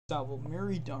Savile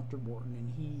married Dr. Morton,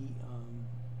 and he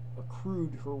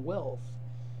accrued her wealth,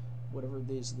 whatever it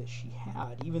is that she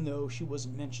had, even though she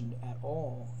wasn't mentioned at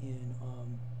all in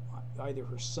either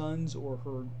her sons or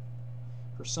her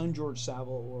son George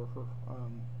Savile or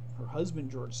her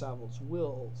husband George Savile's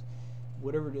wills.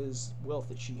 Whatever it is, wealth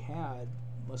that she had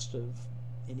must have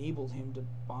enabled him to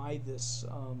buy this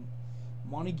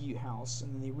Montague house,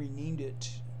 and then they renamed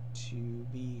it to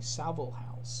be Savile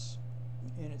House.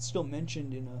 And it's still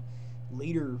mentioned in a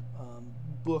later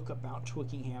book about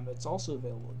Twickenham. It's also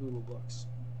available at Google Books.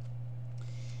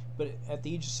 But at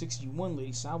the age of 61,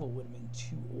 Lady Savile would have been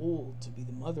too old to be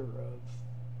the mother of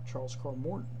Charles Carr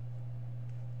Morton.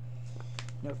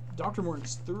 Now, Dr.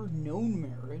 Morton's third known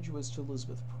marriage was to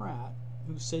Elizabeth Pratt,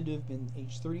 who was said to have been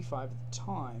age 35 at the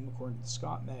time, according to the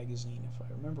Scott magazine, if I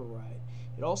remember right.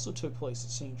 It also took place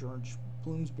at St. George,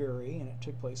 Bloomsbury, and it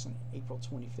took place on April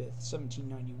 25th,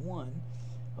 1791,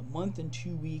 a month and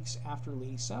 2 weeks after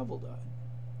Lady Savile died.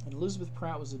 And Elizabeth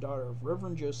Pratt was the daughter of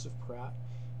Reverend Joseph Pratt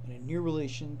and a near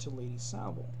relation to Lady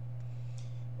Savile.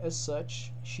 As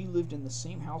such, she lived in the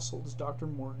same household as Dr.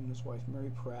 Morton and his wife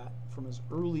Mary Pratt from as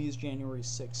early as January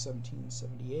 6,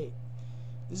 1778.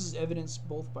 This is evidenced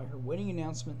both by her wedding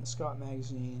announcement in the Scott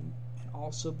magazine and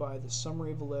also by the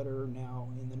summary of a letter now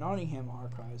in the Nottingham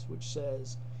archives, which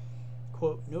says,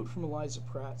 quote, "Note from Eliza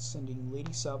Pratt sending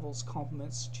Lady Savile's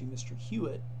compliments to Mr.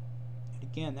 Hewitt." And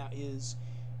again, that is,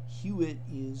 Hewitt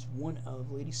is one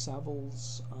of Lady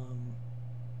Savile's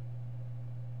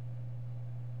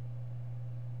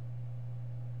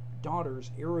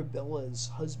daughters, Arabella's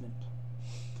husband.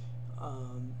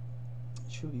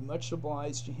 She will be much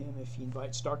obliged to him if he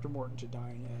invites Dr. Morton to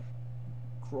dine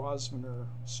at Grosvenor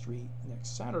Street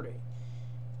next Saturday.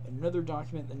 In another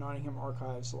document in the Nottingham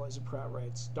archives, Eliza Pratt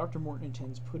writes, Dr. Morton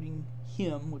intends putting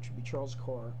him, which would be Charles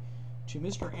Carr, to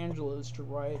Mr. Angelo's to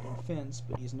ride and fence,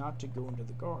 but he is not to go into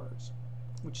the Guards,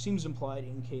 which seems implied to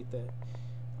indicate that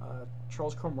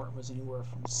Charles Carr Morton was anywhere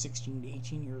from 16 to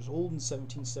 18 years old in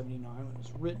 1779 when it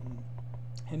was written,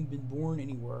 hadn't been born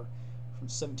anywhere from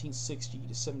 1760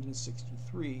 to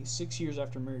 1763, 6 years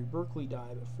after Mary Berkeley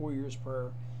died, but 4 years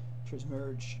prior to his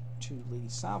marriage to Lady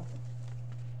Savile.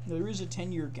 Now, there is a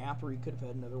 10-year gap where he could have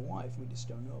had another wife, we just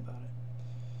don't know about it.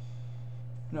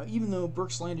 Now, even though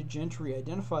Berks Landed Gentry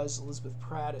identifies Elizabeth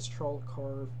Pratt as Charles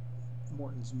Carr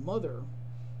Morton's mother,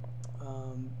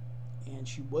 and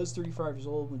she was 35 years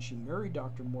old when she married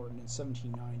Dr. Morton in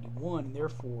 1791, and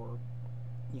therefore,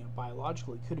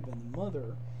 biologically could have been the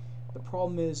mother. The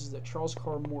problem is that Charles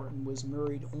Carr Morton was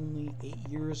married only 8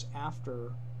 years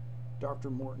after Dr.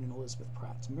 Morton and Elizabeth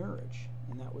Pratt's marriage,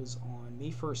 and that was on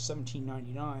May 1st,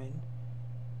 1799,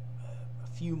 a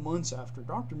few months after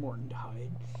Dr. Morton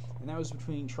died, and that was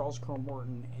between Charles Carr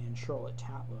Morton and Charlotte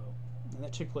Tatlow, and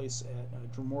that took place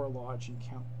at Dromore Lodge in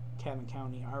Cavan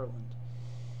County, Ireland.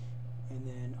 And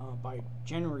then by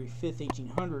January 5th,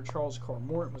 1800, Charles Carr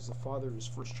Morton was the father of his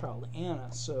first child, Anna,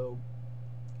 so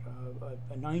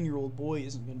a 9-year-old boy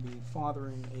isn't going to be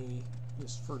fathering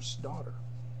his first daughter.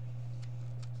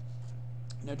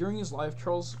 Now, during his life,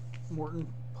 Charles Morton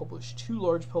published 2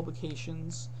 large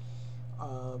publications,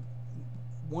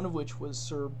 one of which was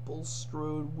Sir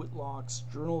Bulstrode Whitlock's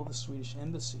Journal of the Swedish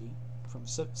Embassy from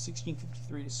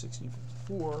 1653 to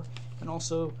 1654, and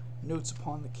also Notes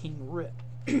upon the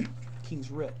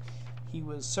King's Writ. He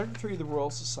was Secretary of the Royal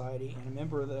Society and a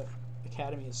member of the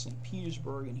Academy of St.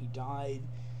 Petersburg, and he died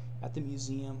at the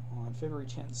museum on February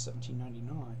 10,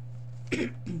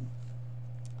 1799.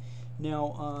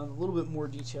 Now, a little bit more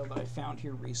detail that I found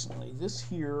here recently. This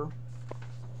here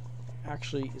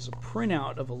actually is a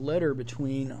printout of a letter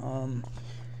between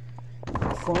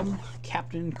from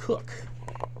Captain Cook.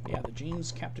 Yeah, the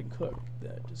James Captain Cook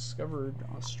that discovered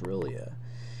Australia.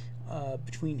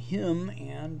 Between him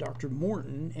and Dr.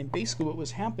 Morton, and basically what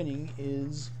was happening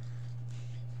is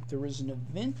there is an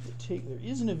event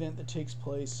that takes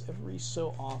place every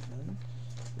so often.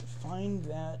 Find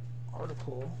that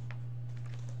article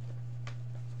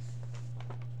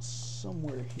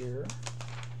somewhere here.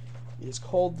 It is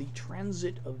called the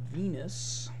Transit of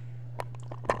Venus.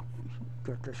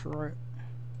 Got this right.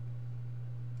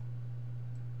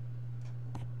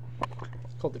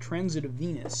 It's called the Transit of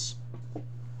Venus.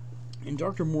 And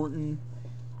Dr. Morton,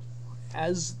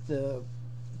 as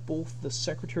both the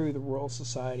Secretary of the Royal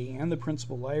Society and the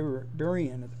Principal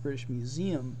Librarian at the British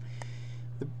Museum,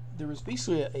 there was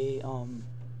basically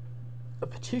a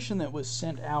petition that was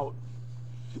sent out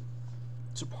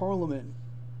to Parliament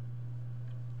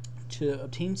to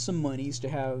obtain some monies to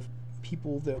have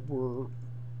people that were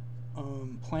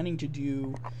planning to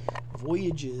do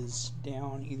voyages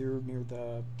down either near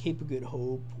the Cape of Good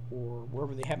Hope or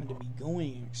wherever they happen to be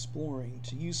going and exploring,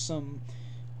 to use some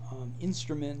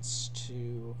instruments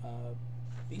to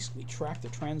basically track the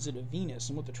transit of Venus.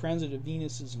 And what the transit of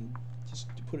Venus is, just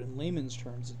to put it in layman's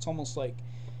terms, it's almost like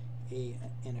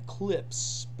an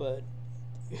eclipse, but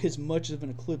as much of an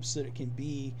eclipse that it can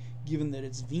be, given that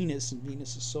it's Venus and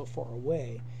Venus is so far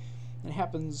away. And it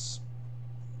happens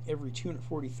every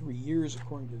 243 years,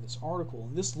 according to this article.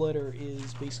 And this letter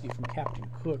is basically from Captain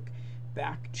Cook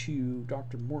back to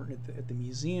Dr. Morton at the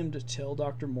museum to tell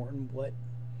Dr. Morton what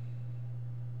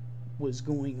was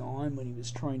going on when he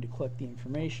was trying to collect the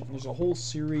information. There's a whole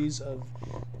series of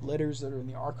letters that are in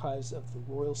the archives of the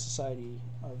Royal Society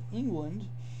of England.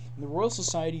 And the Royal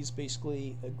Society is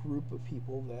basically a group of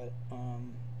people that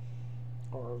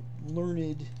are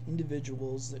learned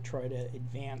individuals that try to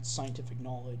advance scientific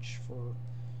knowledge for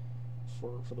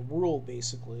the world,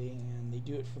 basically, and they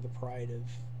do it for the pride of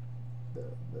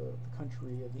the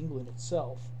country of England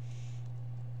itself.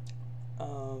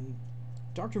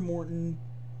 Dr. Morton,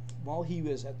 while he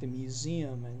was at the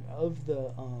museum, and of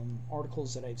the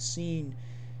articles that I've seen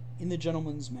in the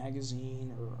Gentleman's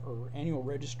Magazine or Annual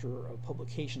Register of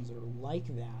publications that are like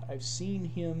that, I've seen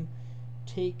him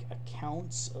take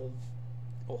accounts of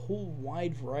a whole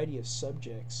wide variety of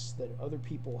subjects that other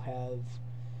people have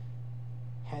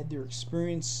had their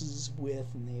experiences with,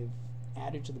 and they've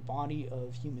added to the body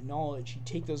of human knowledge. You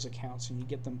take those accounts and you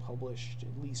get them published,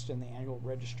 at least in the Annual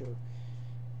Register.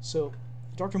 So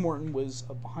Dr. Morton was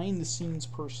a behind-the-scenes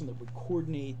person that would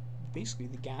coordinate basically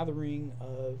the gathering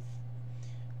of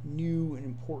new and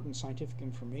important scientific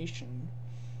information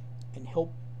and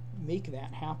help make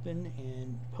that happen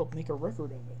and help make a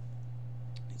record of it.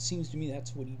 It seems to me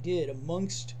that's what he did,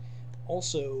 amongst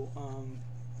also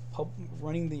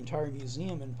running the entire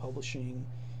museum and publishing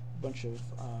a bunch of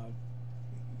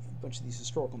these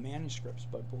historical manuscripts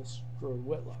by Bulstrode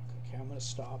Whitlock. Okay, I'm going to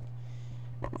stop,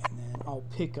 and then I'll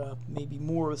pick up maybe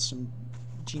more of some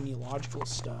genealogical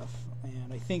stuff.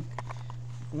 And I think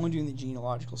when doing the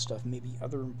genealogical stuff, maybe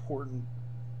other important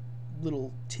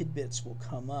little tidbits will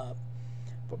come up.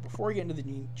 But before I get into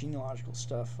the genealogical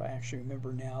stuff, I actually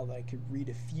remember now that I could read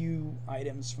a few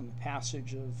items from the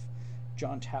passage of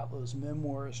John Tatlow's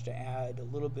memoirs to add a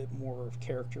little bit more of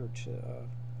character to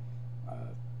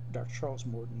Dr. Charles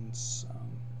Morton's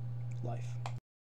life.